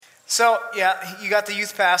So, yeah, you got the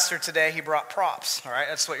youth pastor today. He brought props, all right?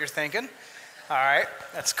 That's what you're thinking. All right,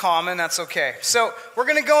 that's common. That's okay. So, we're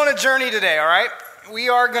going to go on a journey today, all right? We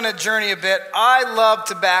are going to journey a bit. I love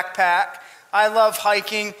to backpack. I love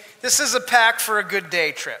hiking. This is a pack for a good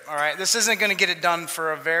day trip, all right? This isn't going to get it done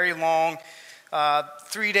for a very long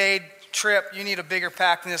 3-day trip. You need a bigger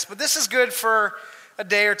pack than this. But this is good for a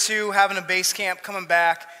day or two, having a base camp, coming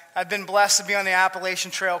back. I've been blessed to be on the Appalachian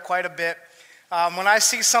Trail quite a bit. When I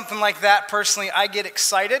see something like that, personally, I get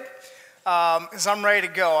excited because I'm ready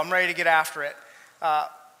to go. I'm ready to get after it.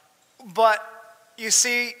 But you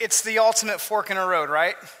see, it's the ultimate fork in a road,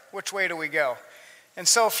 right? Which way do we go? And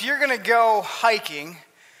so if you're going to go hiking,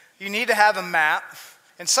 you need to have a map.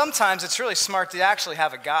 And sometimes it's really smart to actually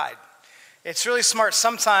have a guide. It's really smart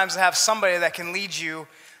sometimes to have somebody that can lead you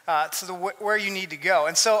to where you need to go.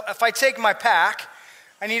 And so if I take my pack,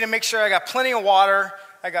 I need to make sure I got plenty of water,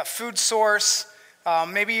 I got food source,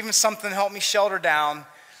 maybe even something to help me shelter down.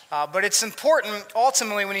 But it's important,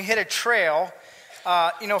 ultimately, when you hit a trail,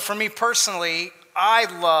 for me personally, I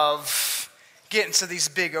love getting to these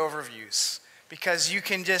big overviews because you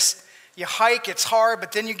hike, it's hard,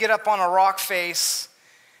 but then you get up on a rock face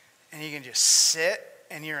and you can just sit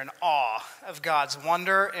and you're in awe of God's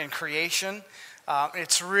wonder and creation.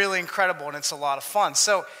 It's really incredible and it's a lot of fun.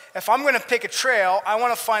 So if I'm going to pick a trail, I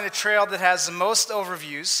want to find a trail that has the most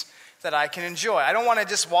overviews that I can enjoy. I don't want to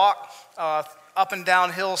just walk up and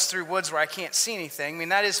down hills through woods where I can't see anything. I mean,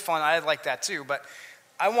 that is fun. I like that too. But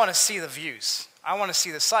I want to see the views. I want to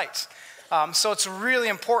see the sights. So it's really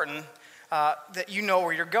important that you know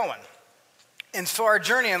where you're going. And for our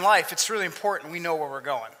journey in life, it's really important we know where we're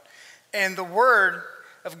going. And the Word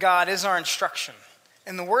of God is our instruction.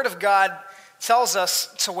 And the Word of God tells us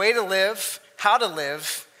the way to live, how to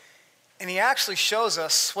live, and he actually shows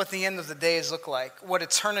us what the end of the days look like, what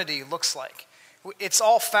eternity looks like. It's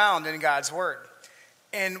all found in God's Word.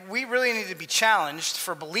 And we really need to be challenged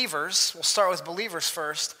for believers. We'll start with believers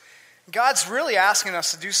first. God's really asking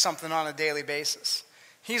us to do something on a daily basis.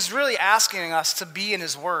 He's really asking us to be in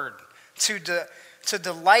his Word, to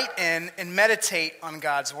delight in and meditate on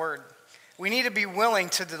God's Word. We need to be willing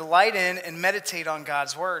to delight in and meditate on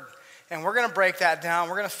God's Word. And we're going to break that down.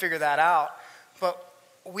 We're going to figure that out. But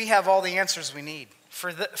we have all the answers we need.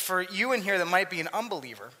 For you in here that might be an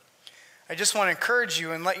unbeliever, I just want to encourage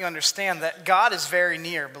you and let you understand that God is very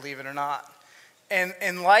near, believe it or not.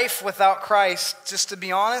 And life without Christ, just to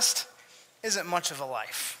be honest, isn't much of a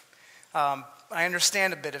life. I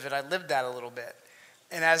understand a bit of it. I lived that a little bit.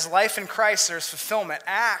 And as life in Christ, there's fulfillment.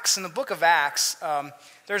 Acts, in the book of Acts,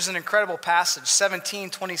 there's an incredible passage,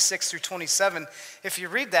 17:26 through 27. If you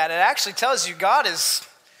read that, it actually tells you God is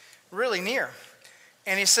really near.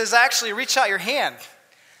 And he says, actually, reach out your hand,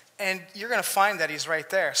 and you're going to find that he's right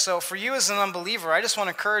there. So for you as an unbeliever, I just want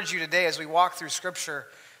to encourage you today as we walk through Scripture,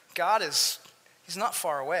 he's not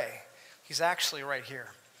far away. He's actually right here.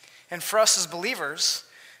 And for us as believers,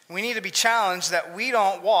 we need to be challenged that we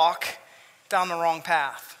don't walk down the wrong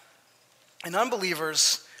path. And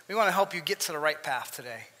unbelievers, we want to help you get to the right path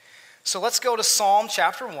today. So let's go to Psalm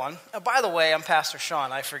chapter 1. By the way, I'm Pastor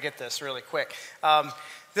Sean. I forget this really quick.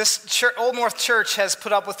 This Old North Church has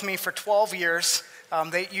put up with me for 12 years.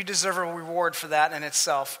 You deserve a reward for that in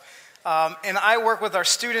itself. And I work with our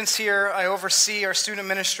students here. I oversee our student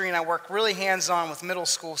ministry, and I work really hands-on with middle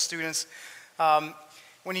school students.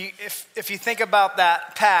 If you think about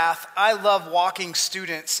that path, I love walking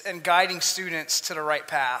students and guiding students to the right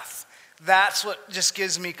path. That's what just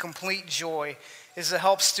gives me complete joy, is to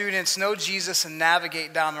help students know Jesus and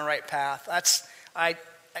navigate down the right path.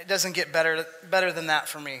 It doesn't get better than that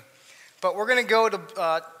for me. But we're going to go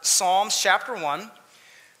to Psalms chapter 1.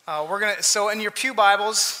 So in your pew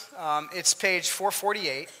Bibles, it's page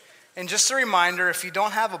 448. And just a reminder, if you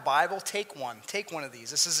don't have a Bible, take one. Take one of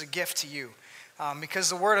these. This is a gift to you. Because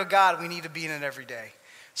the Word of God, we need to be in it every day.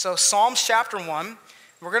 So Psalms chapter 1,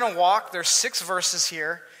 we're going to walk. There's 6 verses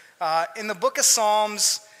here. In the book of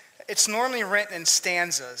Psalms, it's normally written in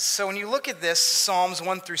stanzas. So when you look at this, Psalms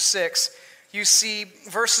 1 through 6, you see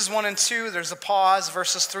verses 1 and 2, there's a pause.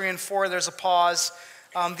 Verses 3 and 4, there's a pause.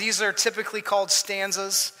 These are typically called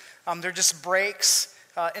stanzas. They're just breaks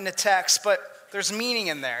in the text, but there's meaning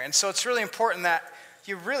in there. And so it's really important that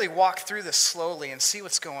you really walk through this slowly and see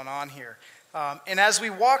what's going on here. And as we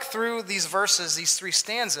walk through these verses, these 3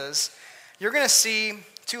 stanzas, you're going to see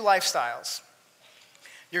 2 lifestyles.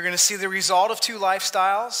 You're going to see the result of 2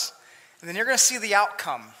 lifestyles, and then you're going to see the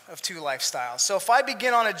outcome of 2 lifestyles. So if I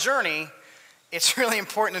begin on a journey, it's really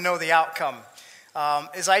important to know the outcome.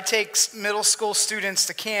 As I take middle school students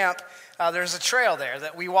to camp, there's a trail there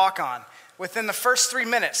that we walk on. Within the first 3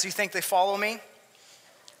 minutes, do you think they follow me?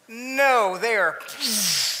 No, they're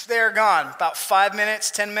gone. About 5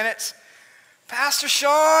 minutes, 10 minutes. Pastor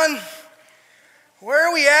Sean, where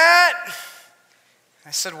are we at?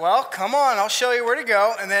 I said, well, come on, I'll show you where to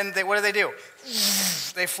go. And then what do?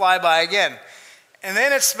 They fly by again. And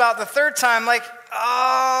then it's about the third time, like,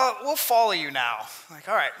 we'll follow you now. Like,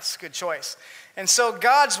 all right, it's a good choice. And so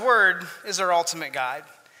God's word is our ultimate guide.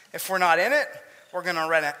 If we're not in it, we're going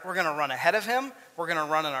to run ahead of him. We're going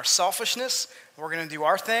to run in our selfishness. We're going to do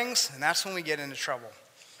our things, and that's when we get into trouble.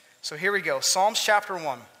 So here we go. Psalms chapter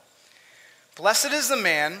 1. Blessed is the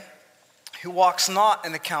man who walks not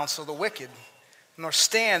in the counsel of the wicked, nor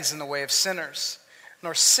stands in the way of sinners,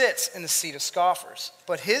 nor sits in the seat of scoffers.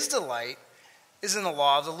 But his delight is in the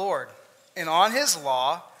law of the Lord, and on his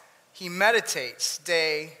law he meditates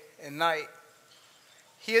day and night.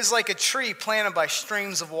 He is like a tree planted by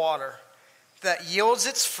streams of water that yields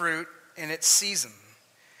its fruit in its season,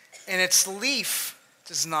 and its leaf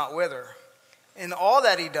does not wither. In all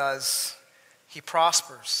that he does, he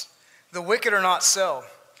prospers. The wicked are not so,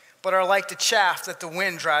 but are like the chaff that the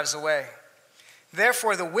wind drives away.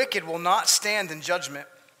 Therefore the wicked will not stand in judgment,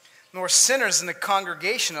 nor sinners in the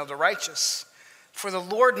congregation of the righteous. For the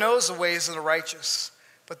Lord knows the ways of the righteous,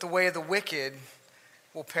 but the way of the wicked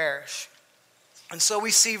will perish. And so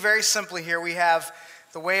we see very simply here, we have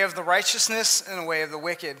the way of the righteousness and the way of the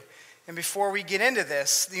wicked. And before we get into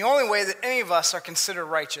this, the only way that any of us are considered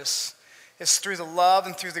righteous is through the love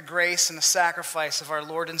and through the grace and the sacrifice of our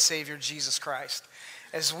Lord and Savior, Jesus Christ.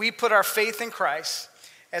 As we put our faith in Christ,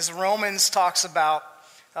 as Romans talks about,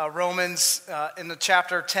 in the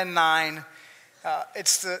chapter 10:9,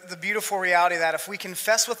 it's the beautiful reality that if we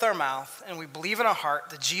confess with our mouth and we believe in our heart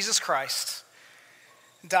that Jesus Christ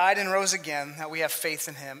died and rose again, that we have faith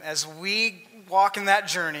in him. As we walk in that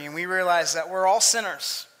journey and we realize that we're all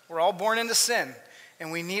sinners, we're all born into sin,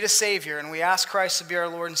 and we need a Savior, and we ask Christ to be our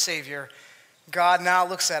Lord and Savior, God now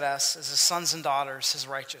looks at us as his sons and daughters, his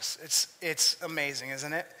righteous. It's amazing,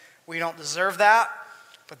 isn't it? We don't deserve that,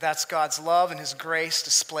 but that's God's love and his grace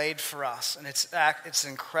displayed for us, and it's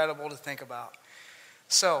incredible to think about.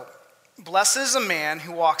 So, blessed is a man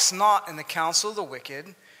who walks not in the counsel of the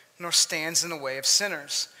wicked, nor stands in the way of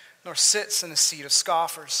sinners, nor sits in the seat of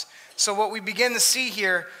scoffers. So what we begin to see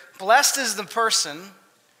here, blessed is the person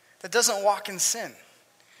that doesn't walk in sin.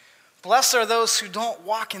 Blessed are those who don't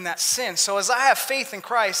walk in that sin. So as I have faith in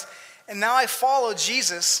Christ, and now I follow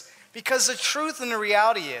Jesus, because the truth and the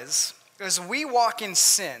reality is, as we walk in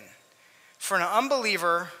sin, for an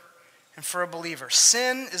unbeliever and for a believer,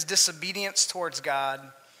 sin is disobedience towards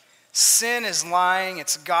God. Sin is lying,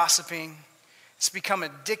 it's gossiping. It's become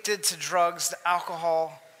addicted to drugs, to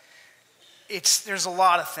alcohol. There's a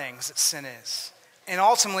lot of things that sin is. And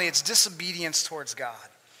ultimately, it's disobedience towards God.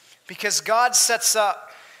 Because God sets up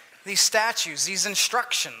these statutes, these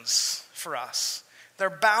instructions for us. They're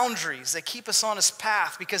boundaries. They keep us on his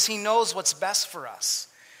path because he knows what's best for us.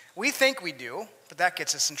 We think we do, but that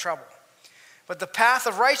gets us in trouble. But the path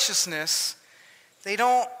of righteousness, they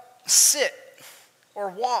don't sit or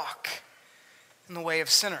walk in the way of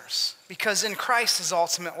sinners, because in Christ is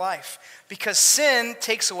ultimate life. Because sin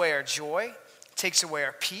takes away our joy, takes away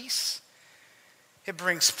our peace. It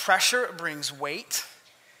brings pressure, it brings weight.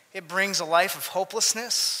 It brings a life of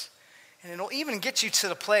hopelessness. And it'll even get you to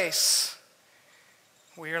the place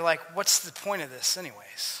where you're like, what's the point of this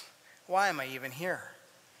anyways? Why am I even here?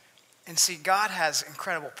 And see, God has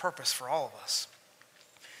incredible purpose for all of us.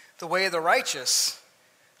 The way of the righteous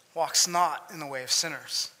walks not in the way of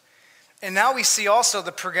sinners. And now we see also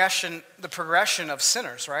the progression of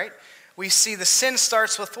sinners, right? We see the sin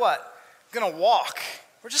starts with what? I'm going to walk.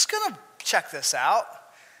 We're just going to check this out.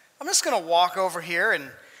 I'm just going to walk over here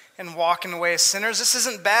and walk in the way of sinners. This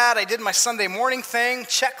isn't bad. I did my Sunday morning thing,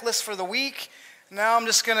 checklist for the week. Now I'm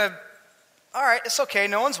just going to, all right, it's okay.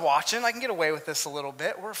 No one's watching. I can get away with this a little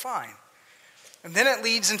bit. We're fine. And then it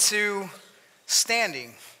leads into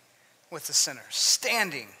standing with the sinners.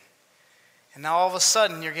 Standing. And now all of a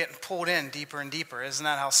sudden you're getting pulled in deeper and deeper. Isn't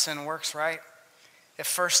that how sin works, right? At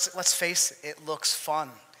first, let's face it, it looks fun.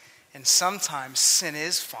 And sometimes sin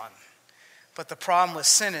is fun. But the problem with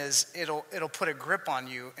sin is it'll put a grip on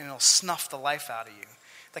you and it'll snuff the life out of you.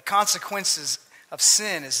 The consequences of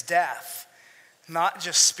sin is death. Not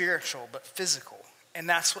just spiritual, but physical. And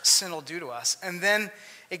that's what sin will do to us. And then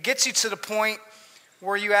it gets you to the point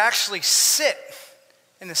where you actually sit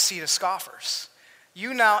in the seat of scoffers.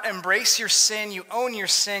 You now embrace your sin, you own your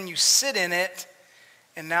sin, you sit in it,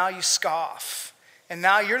 and now you scoff. And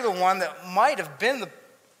now you're the one that might have been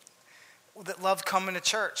that loved coming to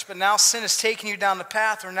church. But now sin has taken you down the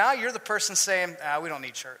path where now you're the person saying, we don't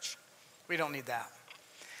need church. We don't need that.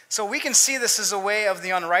 So we can see this as a way of the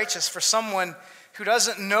unrighteous. For someone who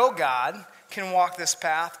doesn't know God can walk this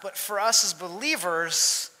path, but for us as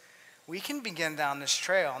believers, we can begin down this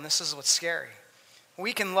trail, and this is what's scary.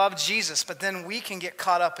 We can love Jesus, but then we can get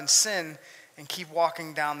caught up in sin and keep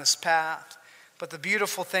walking down this path. But the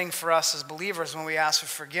beautiful thing for us as believers, when we ask for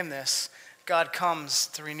forgiveness, God comes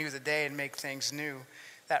to renew the day and make things new.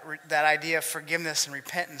 That idea of forgiveness and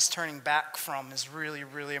repentance, turning back from, is really,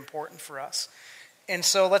 really important for us. And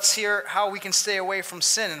so let's hear how we can stay away from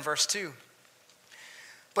sin in verse 2.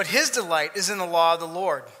 But his delight is in the law of the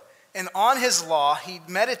Lord, and on his law he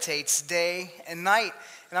meditates day and night.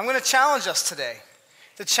 And I'm going to challenge us today.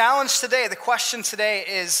 The challenge today, the question today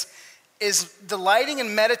is delighting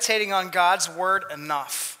and meditating on God's word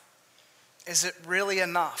enough? Is it really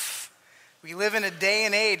enough? We live in a day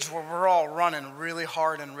and age where we're all running really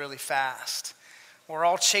hard and really fast. We're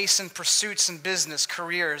all chasing pursuits in business,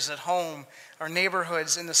 careers, at home, our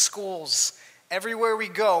neighborhoods, in the schools. Everywhere we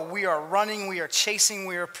go, we are running, we are chasing,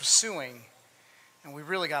 we are pursuing. And we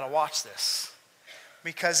really got to watch this.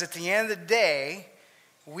 Because at the end of the day,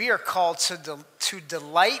 we are called to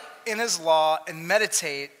delight in his law and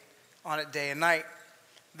meditate on it day and night.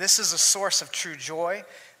 This is a source of true joy.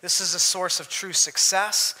 This is a source of true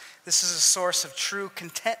success. This is a source of true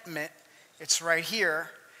contentment. It's right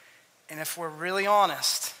here. And if we're really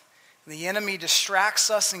honest, the enemy distracts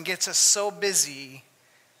us and gets us so busy,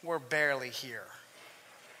 we're barely here.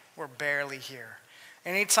 We're barely here.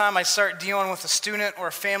 Anytime I start dealing with a student or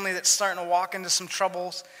a family that's starting to walk into some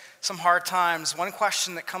troubles, some hard times, one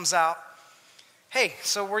question that comes out, hey,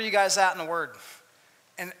 so where are you guys at in the Word?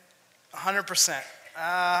 And 100%,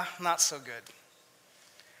 not so good.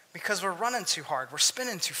 Because we're running too hard, we're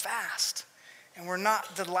spinning too fast, and we're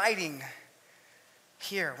not delighting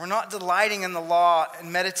here. We're not delighting in the law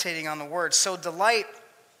and meditating on the Word. So delight,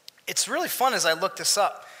 it's really fun as I look this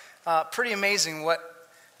up. Pretty amazing what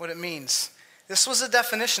it means. This was a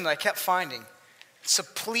definition that I kept finding. To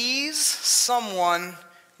please someone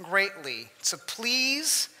greatly. To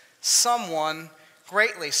please someone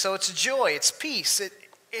greatly. So it's joy, it's peace,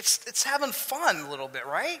 it's having fun a little bit,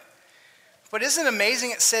 right? But isn't it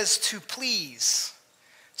amazing it says to please?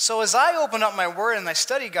 So as I open up my word and I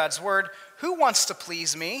study God's word, who wants to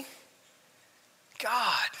please me?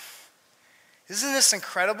 God. Isn't this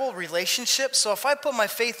incredible relationship? So if I put my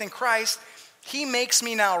faith in Christ, he makes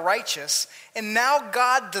me now righteous, and now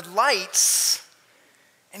God delights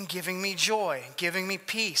in giving me joy, giving me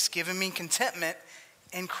peace, giving me contentment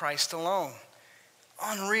in Christ alone.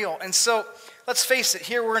 Unreal. And so, let's face it,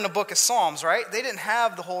 here we're in the book of Psalms, right? They didn't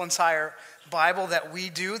have the whole entire Bible that we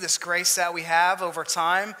do, this grace that we have over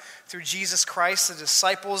time through Jesus Christ, the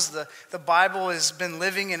disciples. The Bible has been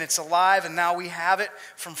living and it's alive, and now we have it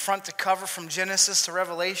from front to cover, from Genesis to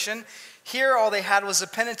Revelation. Here, all they had was a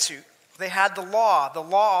Pentateuch. They had the law. The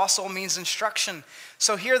law also means instruction.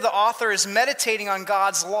 So here the author is meditating on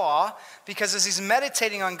God's law, because as he's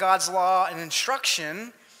meditating on God's law and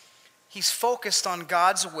instruction, he's focused on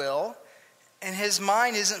God's will, and his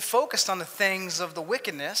mind isn't focused on the things of the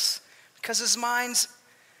wickedness, because his mind's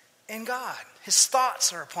in God. His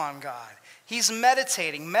thoughts are upon God. He's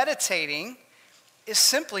meditating. Meditating is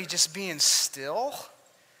simply just being still.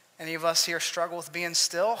 Any of us here struggle with being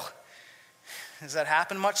still? Does that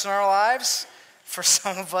happen much in our lives? For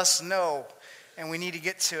some of us, no. And we need to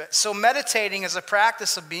get to it. So meditating is a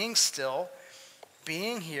practice of being still,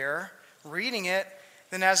 being here, reading it.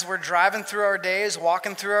 Then as we're driving through our days,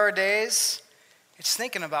 walking through our days, it's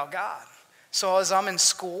thinking about God. So as I'm in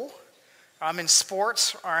school, or I'm in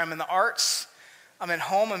sports, or I'm in the arts, I'm at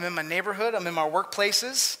home, I'm in my neighborhood, I'm in my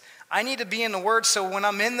workplaces, I need to be in the Word, so when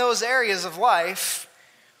I'm in those areas of life,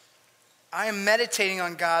 I am meditating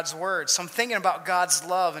on God's word. So I'm thinking about God's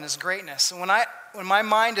love and his greatness. And when my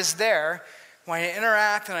mind is there, when I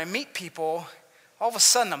interact and I meet people, all of a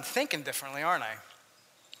sudden I'm thinking differently, aren't I?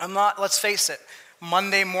 I'm not, let's face it,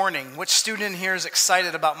 Monday morning. Which student here is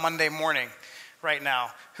excited about Monday morning right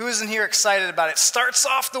now? Who isn't here excited about it? Starts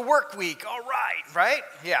off the work week. All right?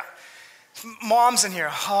 Yeah. Moms in here,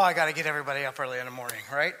 I got to get everybody up early in the morning,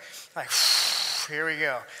 right? Like, here we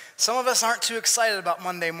go. Some of us aren't too excited about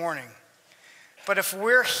Monday morning. But if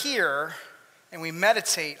we're here and we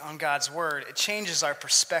meditate on God's word, it changes our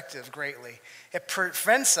perspective greatly. It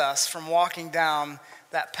prevents us from walking down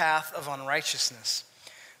that path of unrighteousness.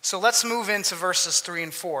 So let's move into verses 3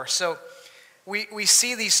 and 4. So we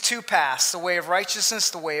see these two paths, the way of righteousness,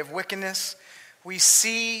 the way of wickedness. We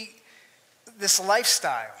see this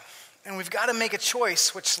lifestyle, and we've got to make a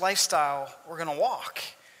choice which lifestyle we're going to walk.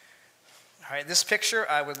 All right, this picture,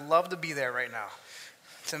 I would love to be there right now.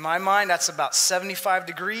 To my mind, that's about 75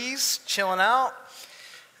 degrees, chilling out.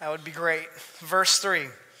 That would be great. Verse 3.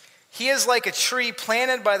 He is like a tree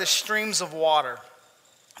planted by the streams of water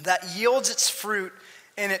that yields its fruit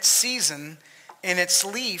in its season, and its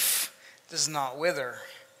leaf does not wither.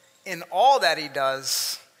 In all that he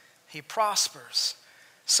does, he prospers.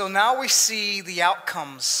 So now we see the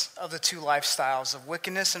outcomes of the two lifestyles of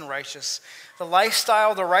wickedness and righteous. The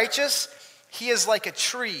lifestyle of the righteous, he is like a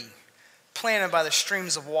tree planted by the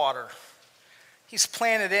streams of water. He's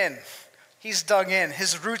planted in. He's dug in.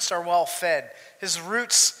 His roots are well fed. His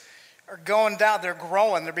roots are going down. They're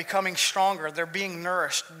growing. They're becoming stronger. They're being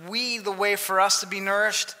nourished. The way for us to be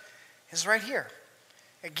nourished is right here.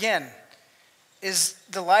 Again, is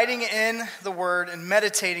delighting in the word and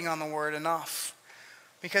meditating on the word enough.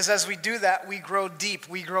 Because as we do that, we grow deep.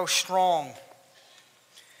 We grow strong.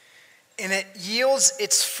 And it yields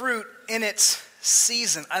its fruit in its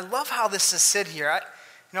season. I love how this is said here.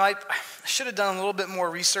 I should have done a little bit more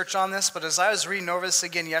research on this, but as I was reading over this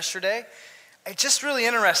again yesterday, it's just really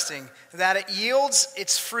interesting that it yields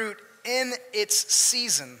its fruit in its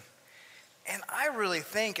season. And I really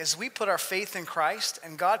think as we put our faith in Christ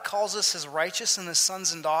and God calls us his righteous and his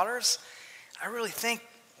sons and daughters, I really think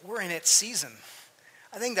we're in its season.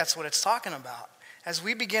 I think that's what it's talking about. As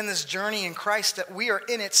we begin this journey in Christ, that we are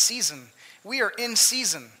in its season. We are in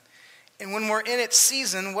season. And when we're in its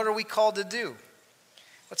season, what are we called to do?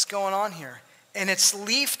 What's going on here? And its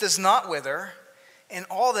leaf does not wither, and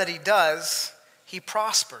all that he does, he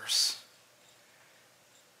prospers.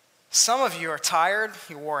 Some of you are tired,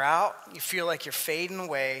 you wore out, you feel like you're fading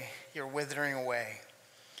away, you're withering away.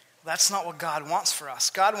 That's not what God wants for us.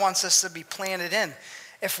 God wants us to be planted in.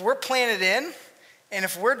 If we're planted in, and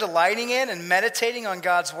if we're delighting in and meditating on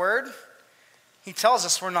God's word, he tells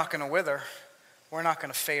us we're not going to wither. We're not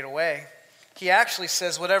going to fade away. He actually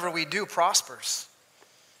says whatever we do prospers.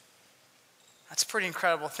 That's pretty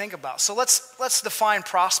incredible to think about. So let's define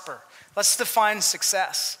prosper. Let's define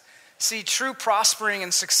success. See, true prospering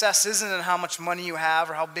and success isn't in how much money you have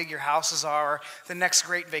or how big your houses are or the next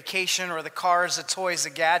great vacation or the cars, the toys, the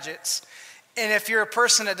gadgets. And if you're a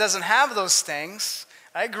person that doesn't have those things,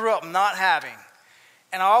 I grew up not having.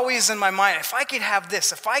 And always in my mind, if I could have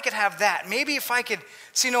this, if I could have that, maybe if I could,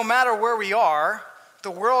 see, no matter where we are,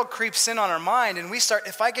 the world creeps in on our mind and we start,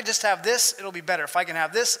 if I could just have this, it'll be better. If I can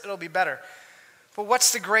have this, it'll be better. But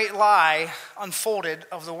what's the great lie unfolded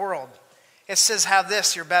of the world? It says, have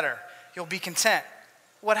this, you're better. You'll be content.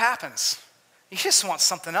 What happens? You just want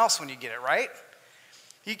something else when you get it, right?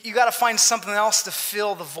 You got to find something else to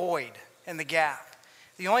fill the void and the gap.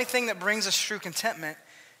 The only thing that brings us true contentment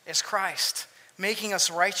is Christ, making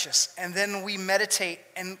us righteous. And then we meditate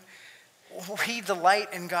and we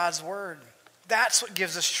delight in God's word. That's what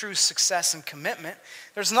gives us true success and commitment.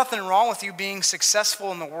 There's nothing wrong with you being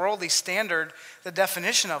successful in the worldly standard, the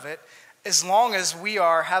definition of it, as long as we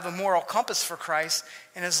have a moral compass for Christ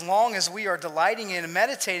and as long as we are delighting in and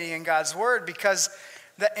meditating in God's word, because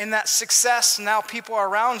in that success, now people are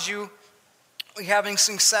around you having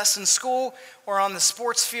success in school or on the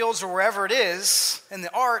sports fields or wherever it is, in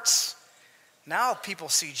the arts. Now people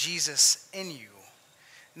see Jesus in you.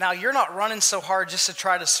 Now you're not running so hard just to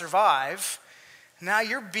try to survive. Now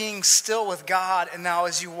you're being still with God, and now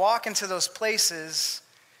as you walk into those places,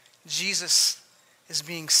 Jesus is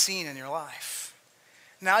being seen in your life.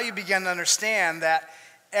 Now you begin to understand that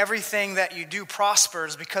everything that you do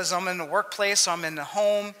prospers because I'm in the workplace, I'm in the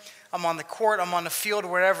home, I'm on the court, I'm on the field,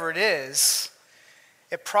 wherever it is.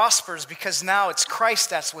 It prospers because now it's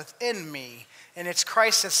Christ that's within me, and it's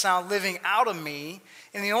Christ that's now living out of me.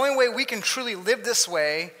 And the only way we can truly live this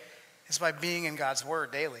way is by being in God's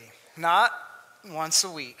word daily. Not once a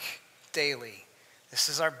week, daily. This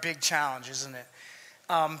is our big challenge, isn't it?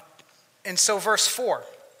 And so verse 4,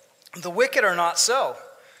 the wicked are not so,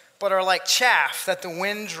 but are like chaff that the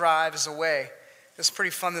wind drives away. It was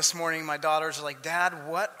pretty fun this morning. My daughters are like, Dad,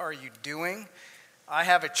 what are you doing? I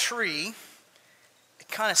have a tree. It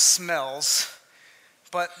kind of smells,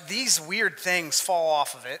 but these weird things fall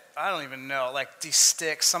off of it. I don't even know, like these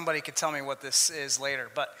sticks. Somebody could tell me what this is later.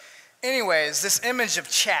 But anyways, this image of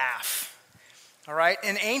chaff. All right,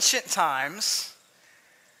 in ancient times,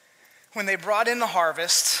 when they brought in the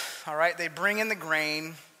harvest, all right, they bring in the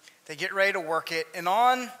grain, they get ready to work it, and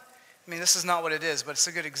this is not what it is, but it's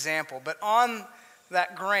a good example, but on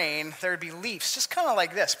that grain, there would be leaves, just kind of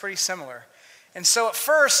like this, pretty similar. And so at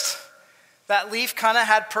first, that leaf kind of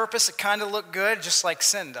had purpose, it kind of looked good, just like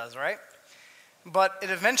sin does, right? But it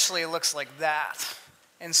eventually looks like that.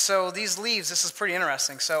 And so these leaves, this is pretty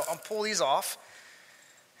interesting, so I'll pull these off.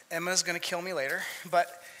 Emma's going to kill me later.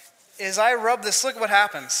 But as I rub this, look what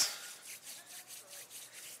happens.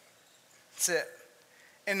 That's it.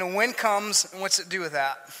 and the wind comes, and what's it do with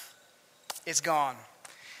that? It's gone.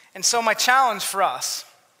 And so my challenge for us,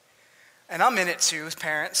 and I'm in it too as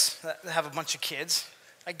parents that have a bunch of kids.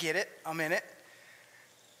 I get it. I'm in it.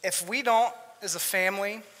 If we don't, as a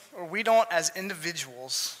family, or we don't as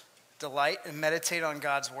individuals, delight and meditate on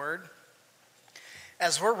God's word,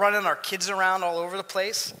 as we're running our kids around all over the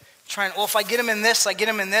place, trying, well, if I get them in this, I get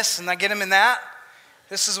them in this, and I get them in that,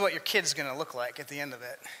 this is what your kid's going to look like at the end of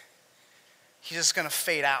it. He's just going to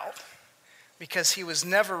fade out because he was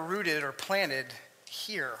never rooted or planted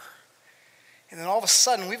here. And then all of a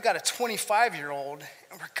sudden, we've got a 25-year-old,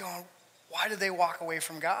 and we're going, why did they walk away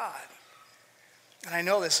from God? And I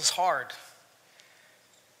know this is hard.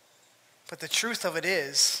 But the truth of it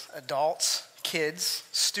is, adults, kids,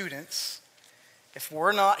 students, if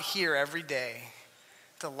we're not here every day,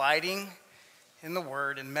 delighting in the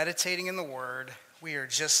Word and meditating in the Word, we are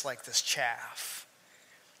just like this chaff.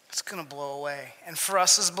 It's going to blow away. And for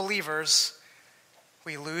us as believers,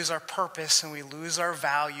 we lose our purpose and we lose our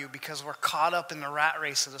value because we're caught up in the rat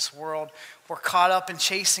race of this world. We're caught up in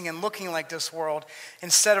chasing and looking like this world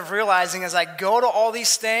instead of realizing as I go to all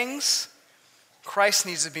these things, Christ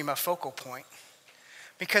needs to be my focal point.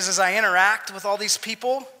 Because as I interact with all these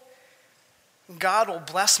people, God will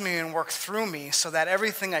bless me and work through me so that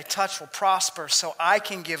everything I touch will prosper so I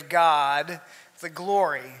can give God the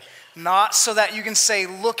glory. Not so that you can say,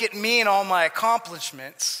 look at me and all my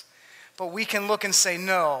accomplishments, but we can look and say,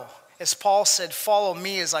 no, as Paul said, follow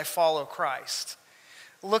me as I follow Christ.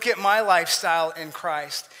 Look at my lifestyle in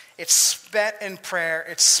Christ. It's spent in prayer.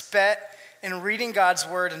 It's spent in reading God's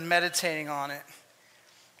word and meditating on it.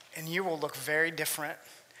 And you will look very different.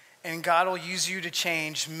 And God will use you to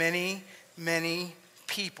change many, many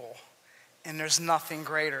people. And there's nothing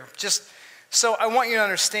greater. Just so I want you to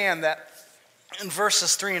understand that in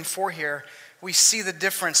verses 3 and 4 here, we see the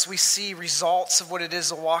difference. We see results of what it is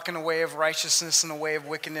to walk in the way of righteousness and the way of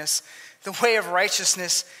wickedness. The way of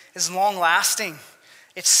righteousness is long-lasting.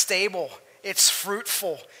 It's stable. It's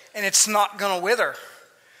fruitful. And it's not going to wither.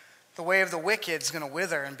 The way of the wicked is going to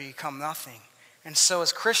wither and become nothing. And so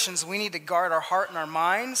as Christians, we need to guard our heart and our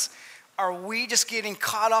minds. Are we just getting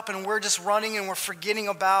caught up and we're just running and we're forgetting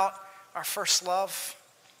about our first love?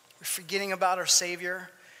 We're forgetting about our Savior.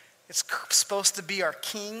 It's supposed to be our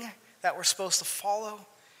King that we're supposed to follow.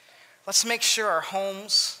 Let's make sure our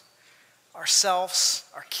homes, ourselves,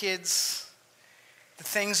 our kids, the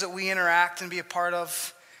things that we interact and be a part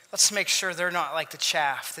of, let's make sure they're not like the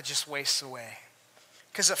chaff that just wastes away.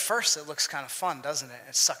 Because at first it looks kind of fun, doesn't it?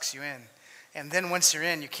 It sucks you in. And then once you're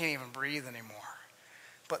in, you can't even breathe anymore.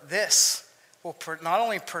 But this will not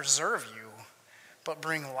only preserve you, but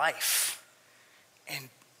bring life. And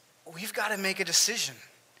we've got to make a decision.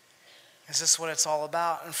 Is this what it's all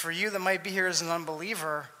about? And for you that might be here as an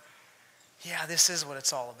unbeliever, yeah, this is what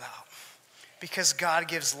it's all about. Because God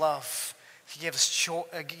gives love. He gives joy,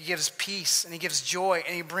 he gives peace, and he gives joy,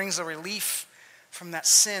 and he brings a relief from that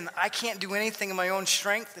sin. I can't do anything in my own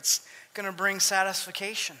strength that's going to bring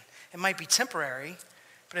satisfaction. It might be temporary,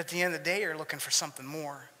 but at the end of the day, you're looking for something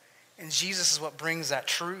more. And Jesus is what brings that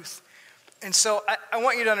truth. And so I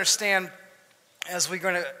want you to understand, as we're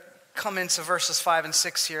going to come into verses 5 and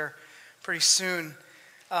 6 here pretty soon,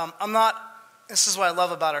 this is what I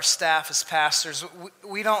love about our staff as pastors.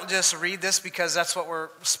 We don't just read this because that's what we're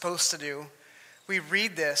supposed to do. We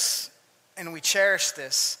read this and we cherish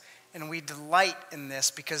this and we delight in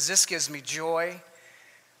this because this gives me joy.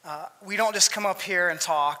 We don't just come up here and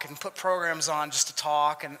talk and put programs on just to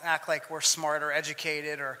talk and act like we're smart or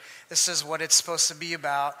educated or this is what it's supposed to be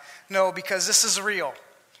about. No, because this is real.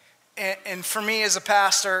 And for me as a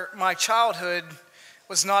pastor, my childhood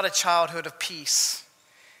was not a childhood of peace.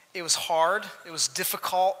 It was hard. It was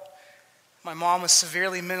difficult. My mom was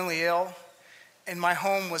severely mentally ill, and my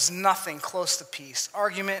home was nothing close to peace.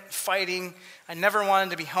 Argument, fighting. I never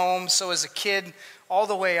wanted to be home. So as a kid, all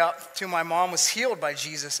the way up to my mom was healed by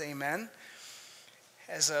Jesus, amen.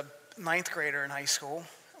 As a 9th grader in high school,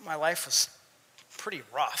 my life was pretty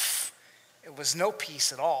rough. It was no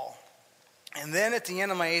peace at all. And then at the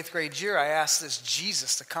end of my 8th grade year, I asked this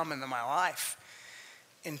Jesus to come into my life,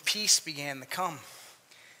 and peace began to come.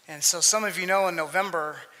 And so some of you know in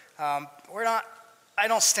November, I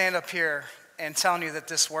don't stand up here and telling you that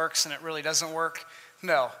this works and it really doesn't work.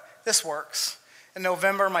 No, this works. In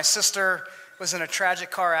November, my sister was in a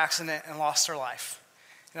tragic car accident and lost her life.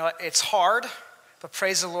 You know, it's hard, but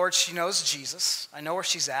praise the Lord, she knows Jesus. I know where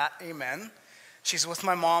she's at, amen. She's with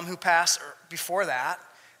my mom who passed before that.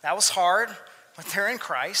 That was hard, but they're in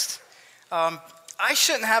Christ. I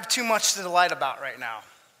shouldn't have too much to delight about right now.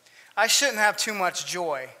 I shouldn't have too much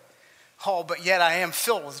joy. Oh, but yet I am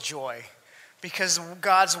filled with joy. because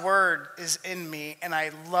God's word is in me, and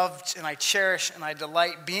I love and I cherish and I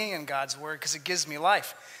delight being in God's word because it gives me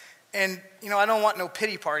life. And, I don't want no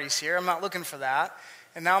pity parties here. I'm not looking for that.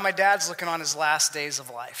 And now my dad's looking on his last days of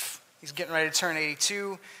life. He's getting ready to turn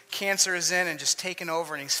 82. Cancer is in and just taking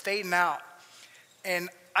over, and he's fading out. And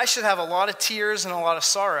I should have a lot of tears and a lot of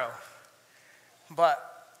sorrow. But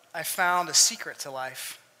I found a secret to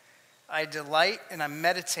life. I delight and I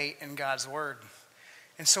meditate in God's word.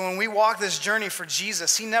 And so when we walk this journey for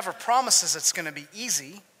Jesus, he never promises it's going to be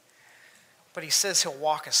easy, but he says he'll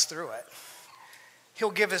walk us through it.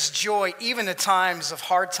 He'll give us joy even in times of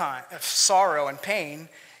hard time, of sorrow and pain.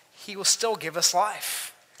 He will still give us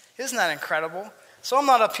life. Isn't that incredible? So I'm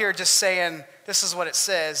not up here just saying this is what it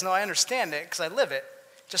says. No, I understand it because I live it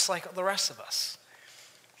just like the rest of us.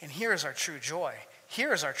 And here is our true joy.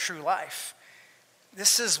 Here is our true life.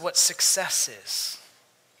 This is what success is.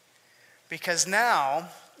 Because now,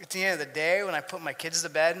 at the end of the day, when I put my kids to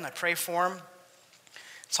bed and I pray for them,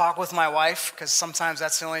 talk with my wife, because sometimes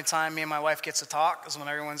that's the only time me and my wife get to talk, is when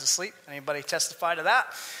everyone's asleep. Anybody testify to that,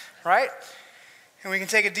 right? And we can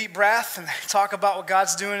take a deep breath and talk about what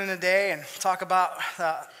God's doing in the day, and talk about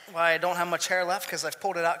why I don't have much hair left because I've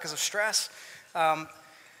pulled it out because of stress. And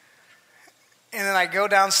then I go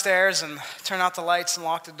downstairs and turn out the lights and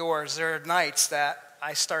lock the doors. There are nights that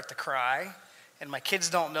I start to cry, and my kids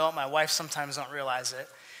don't know it. My wife sometimes don't realize it,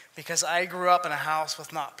 because I grew up in a house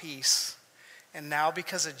with not peace. And now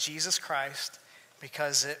because of Jesus Christ,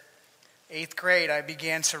 because at 8th grade I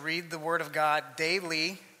began to read the Word of God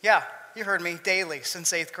daily. Yeah, you heard me, daily,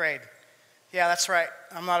 since 8th grade. Yeah, that's right.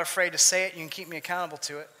 I'm not afraid to say it. You can keep me accountable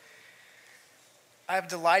to it. I've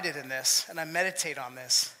delighted in this, and I meditate on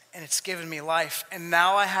this, and it's given me life. And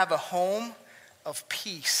now I have a home of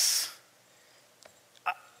peace.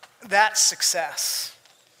 That's success.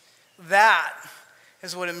 That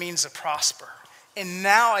is what it means to prosper. And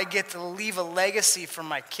now I get to leave a legacy for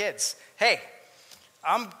my kids. Hey,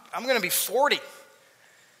 I'm going to be 40.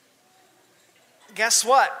 Guess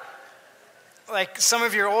what? Like, some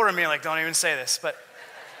of you are older than me, like, don't even say this, but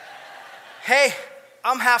hey,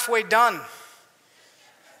 I'm halfway done.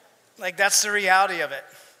 Like, that's the reality of it.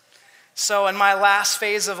 So in my last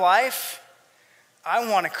phase of life, I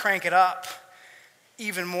want to crank it up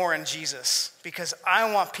even more in Jesus, because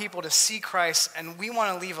I want people to see Christ, and we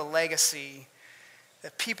want to leave a legacy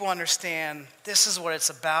that people understand this is what it's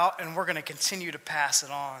about, and we're going to continue to pass it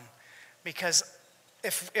on. Because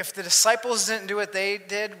if the disciples didn't do what they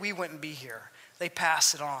did, we wouldn't be here. They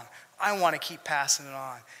passed it on. I want to keep passing it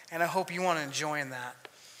on, and I hope you want to join that.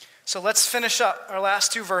 So let's finish up our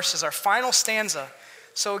last two verses, our final stanza.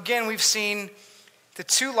 So again, we've seen the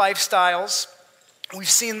two lifestyles. We've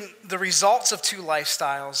seen the results of two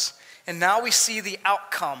lifestyles, and now we see the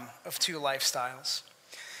outcome of two lifestyles.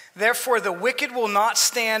 Therefore, the wicked will not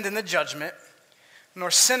stand in the judgment,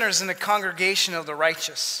 nor sinners in the congregation of the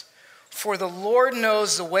righteous. For the Lord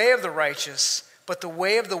knows the way of the righteous, but the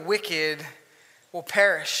way of the wicked will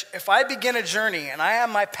perish. If I begin a journey and I have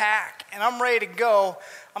my pack and I'm ready to go,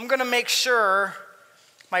 I'm going to make sure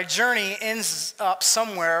my journey ends up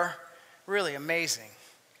somewhere really amazing,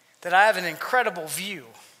 that I have an incredible view.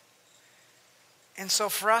 And so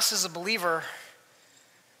for us as a believer,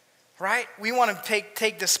 right, we want to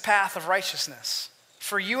take this path of righteousness.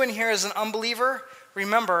 For you in here as an unbeliever,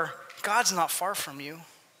 remember, God's not far from you.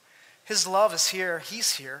 His love is here.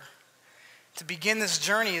 He's here. To begin this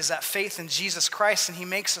journey is that faith in Jesus Christ, and he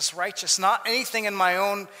makes us righteous. Not anything in my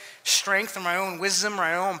own strength or my own wisdom or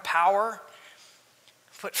my own power,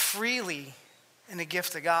 but freely in the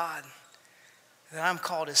gift of God, that I'm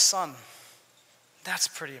called his son. That's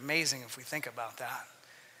pretty amazing if we think about that.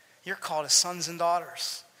 You're called his sons and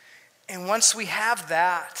daughters. And once we have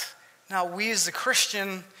that, now we as the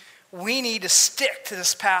Christian, we need to stick to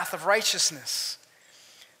this path of righteousness.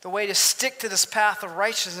 The way to stick to this path of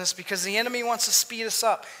righteousness, because the enemy wants to speed us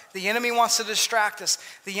up. The enemy wants to distract us.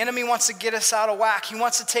 The enemy wants to get us out of whack. He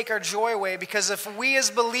wants to take our joy away, because if we as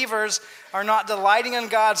believers are not delighting in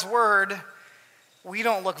God's word, we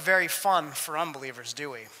don't look very fun for unbelievers, do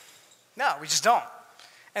we? No, we just don't.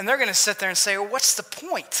 And they're going to sit there and say, well, what's the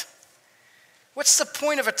point? What's the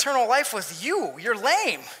point of eternal life with you? You're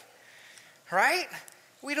lame, right?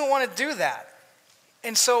 We don't want to do that.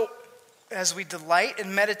 And so as we delight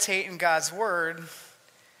and meditate in God's word,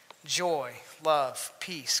 joy, love,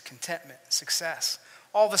 peace, contentment, success.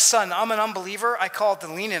 All of a sudden, I'm an unbeliever. I call it the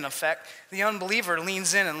lean-in effect. The unbeliever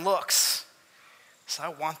leans in and looks. So I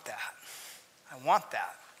want that. I want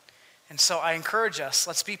that. And so I encourage us,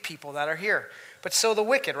 let's be people that are here. But so the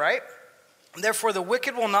wicked, right? Therefore, the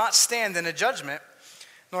wicked will not stand in the judgment,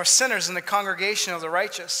 nor sinners in the congregation of the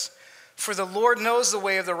righteous. For the Lord knows the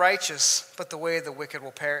way of the righteous, but the way of the wicked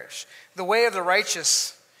will perish. The way of the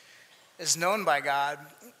righteous is known by God.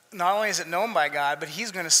 Not only is it known by God, but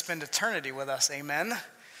he's going to spend eternity with us. Amen.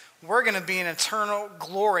 We're going to be in eternal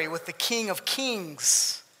glory with the King of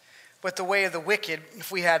Kings. But the way of the wicked,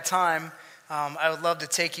 if we had time, I would love to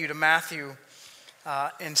take you to Matthew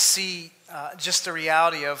and see just the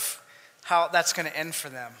reality of how that's going to end for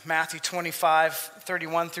them. Matthew 25,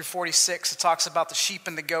 31 through 46, it talks about the sheep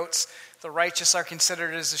and the goats. The righteous are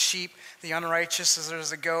considered as the sheep, the unrighteous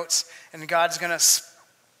as the goats, and God's going to,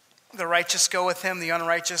 the righteous go with him, the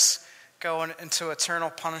unrighteous go into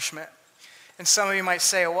eternal punishment. And some of you might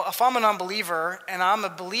say, well, if I'm an unbeliever and I'm a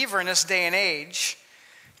believer in this day and age,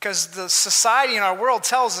 because the society in our world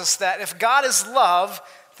tells us that if God is love,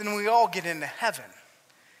 then we all get into heaven.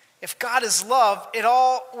 If God is love,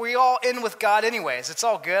 we all end with God anyways. It's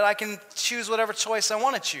all good. I can choose whatever choice I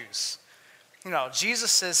want to choose.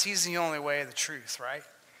 Jesus says he's the only way, the truth, right?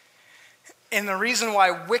 And the reason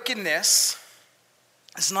why wickedness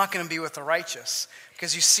is not going to be with the righteous,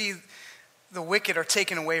 because you see the wicked are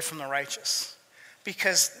taken away from the righteous.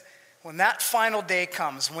 Because when that final day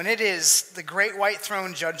comes, when it is the great white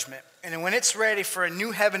throne judgment, and when it's ready for a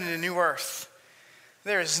new heaven and a new earth,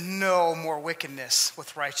 there is no more wickedness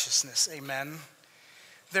with righteousness. Amen.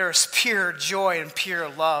 There is pure joy and pure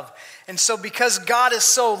love. And so because God is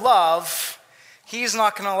so love, he's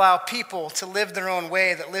not going to allow people to live their own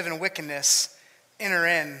way that live in wickedness, enter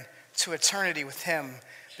in to eternity with him,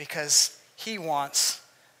 because he wants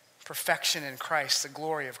perfection in Christ, the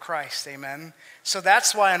glory of Christ. Amen. So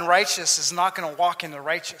that's why unrighteous is not going to walk into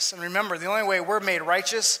righteous. And remember, the only way we're made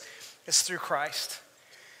righteous is through Christ.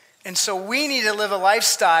 And so we need to live a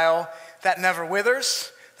lifestyle that never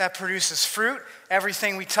withers, that produces fruit.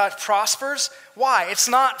 Everything we touch prospers. Why? It's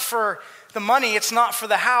not for the money. It's not for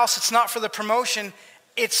the house. It's not for the promotion.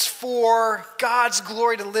 It's for God's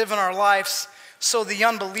glory to live in our lives, so the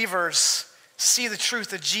unbelievers see the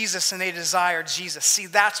truth of Jesus and they desire Jesus. See,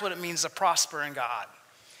 that's what it means to prosper in God.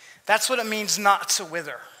 That's what it means not to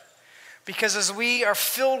wither. Because as we are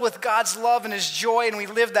filled with God's love and his joy and we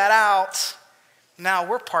live that out, now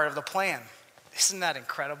we're part of the plan. Isn't that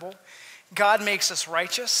incredible? God makes us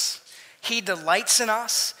righteous. He delights in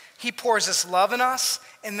us. He pours his love in us.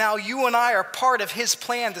 And now you and I are part of his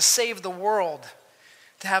plan to save the world,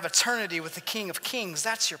 to have eternity with the King of Kings.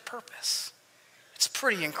 That's your purpose. It's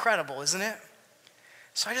pretty incredible, isn't it?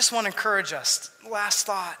 So I just want to encourage us. Last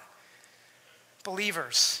thought.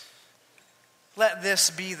 Believers, let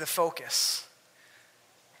this be the focus.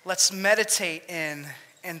 Let's meditate in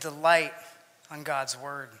and delight on God's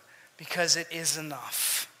word, because it is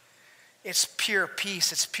enough. It's pure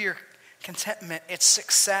peace. It's pure contentment. It's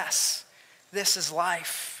success. This is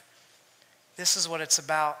life. This is what it's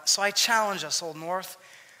about. So I challenge us, Old North,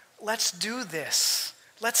 let's do this.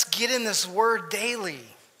 Let's get in this word daily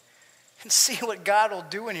and see what God will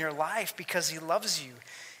do in your life, because he loves you.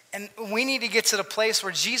 And we need to get to the place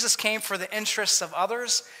where Jesus came for the interests of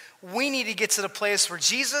others. We need to get to the place where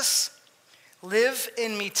Jesus, live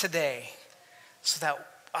in me today so that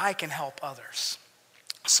I can help others.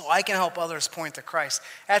 So I can help others point to Christ.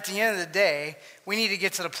 At the end of the day, we need to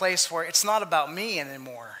get to the place where it's not about me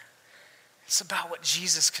anymore. It's about what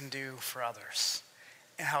Jesus can do for others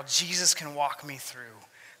and how Jesus can walk me through,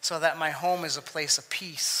 so that my home is a place of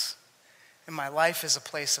peace and my life is a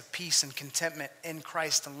place of peace and contentment in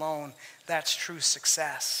Christ alone. That's true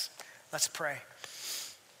success. Let's pray.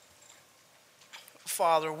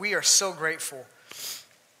 Father, we are so grateful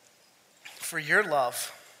for your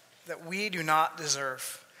love that we do not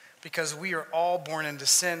deserve, because we are all born into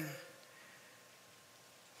sin.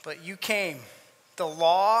 But you came. The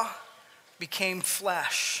law became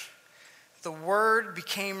flesh. The word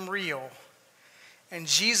became real. And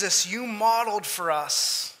Jesus, you modeled for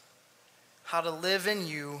us how to live in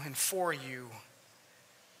you and for you,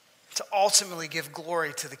 to ultimately give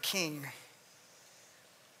glory to the King.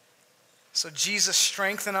 So Jesus,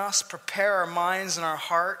 strengthen us, prepare our minds and our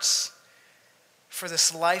hearts for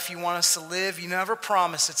this life you want us to live. You never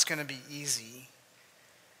promise it's going to be easy,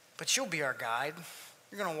 but you'll be our guide.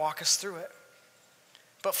 You're going to walk us through it.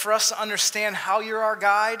 But for us to understand how you're our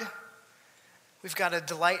guide, we've got to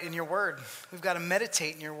delight in your word. We've got to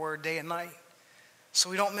meditate in your word day and night, so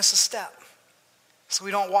we don't miss a step, so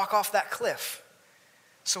we don't walk off that cliff.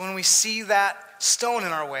 So when we see that stone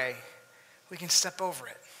in our way, we can step over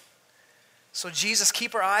it. So Jesus,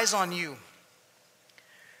 keep our eyes on you.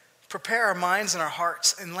 Prepare our minds and our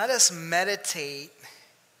hearts, and let us meditate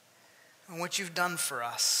on what you've done for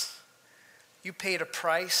us. You paid a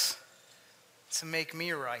price to make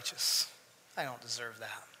me righteous. I don't deserve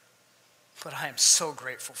that, but I am so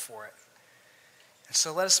grateful for it. And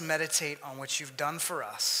so let us meditate on what you've done for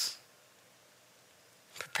us.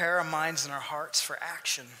 Prepare our minds and our hearts for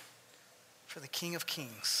action for the King of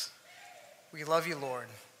Kings. We love you, Lord,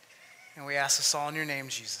 and we ask this all in your name,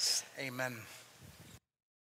 Jesus. Amen.